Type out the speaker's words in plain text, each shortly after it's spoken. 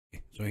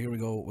So here we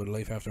go with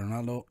Life After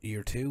Ronaldo,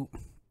 year 2.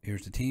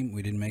 Here's the team.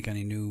 We didn't make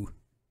any new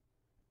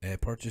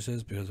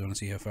purchases because I want to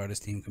see how far this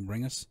team can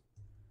bring us,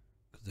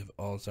 because they've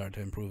all started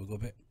to improve a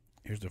good bit.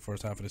 Here's the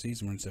first half of the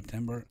season. We're in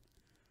September.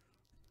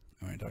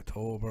 We're into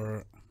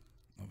October,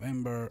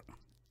 November,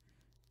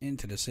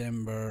 into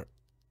December,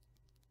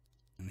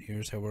 and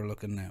here's how we're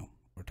looking now.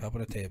 We're top of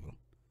the table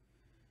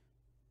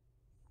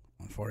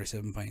on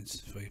 47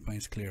 points, 5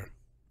 points clear.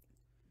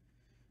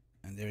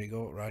 And there you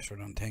go, Rashford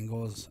on 10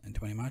 goals in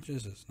 20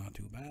 matches. It's not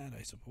too bad,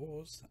 I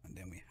suppose. And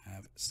then we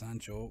have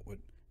Sancho with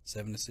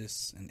 7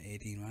 assists in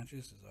 18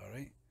 matches. Is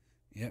alright.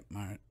 Yep,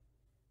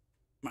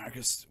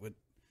 Marcus with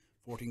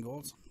 14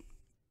 goals.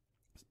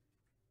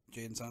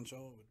 Jadon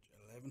Sancho with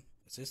 11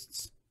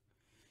 assists.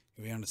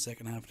 Here we are in the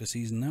second half of the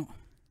season now.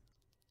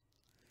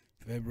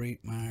 February,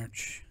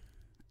 March,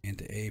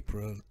 into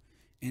April,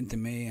 into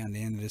May, and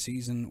the end of the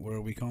season,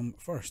 where we come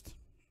first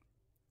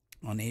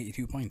on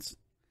 82 points.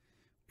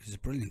 Which is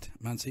brilliant.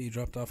 Man City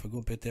dropped off a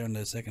good bit there in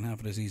the second half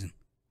of the season.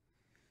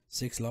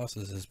 6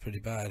 losses is pretty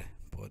bad,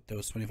 but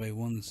those 25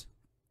 wins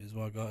is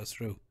what got us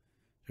through.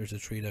 There's the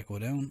 3 that go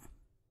down.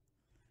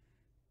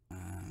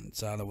 And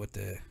Salah with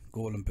the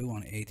golden boot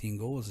on 18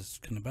 goals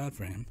is kind of bad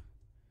for him.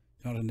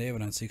 Jonathan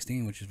David on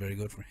 16, which is very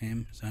good for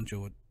him.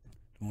 Sancho with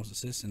the most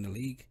assists in the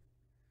league.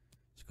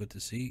 It's good to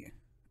see.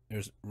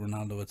 There's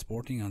Ronaldo at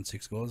Sporting on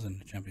 6 goals in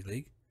the Champions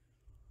League.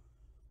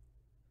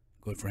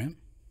 Good for him.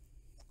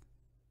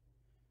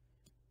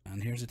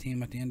 And here's the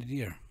team at the end of the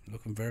year,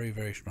 looking very,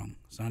 very strong.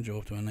 Sancho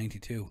up to a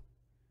 92.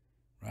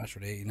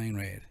 Rashford 89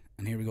 rated.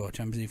 And here we go,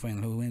 Champions League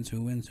final. Who wins?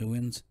 Who wins? Who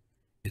wins?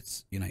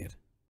 It's United.